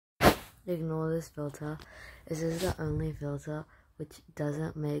ignore this filter. This is the only filter which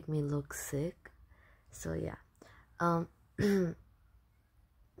doesn't make me look sick. So yeah.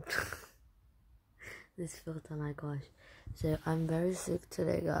 This filter, my gosh. So I'm very sick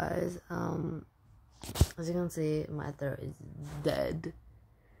today, guys. As you can see, my throat is dead.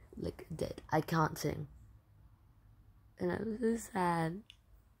 Like dead. I can't sing. And I'm so sad.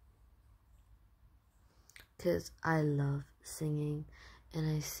 Because I love singing.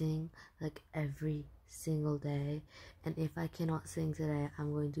 And I sing like every single day. And if I cannot sing today,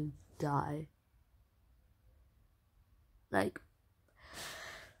 I'm going to die. Like,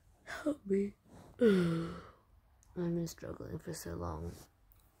 help me. I've been struggling for so long.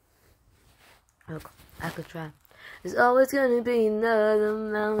 Look, I could try. There's always gonna be another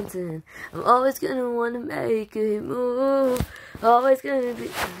mountain. I'm always gonna wanna make it move. Always gonna be.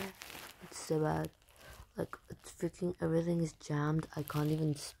 It's so bad. Like, it's freaking, everything is jammed. I can't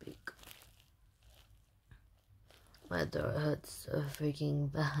even speak. My throat hurts so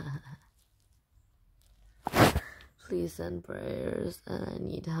freaking bad. Please send prayers, and I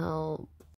need help.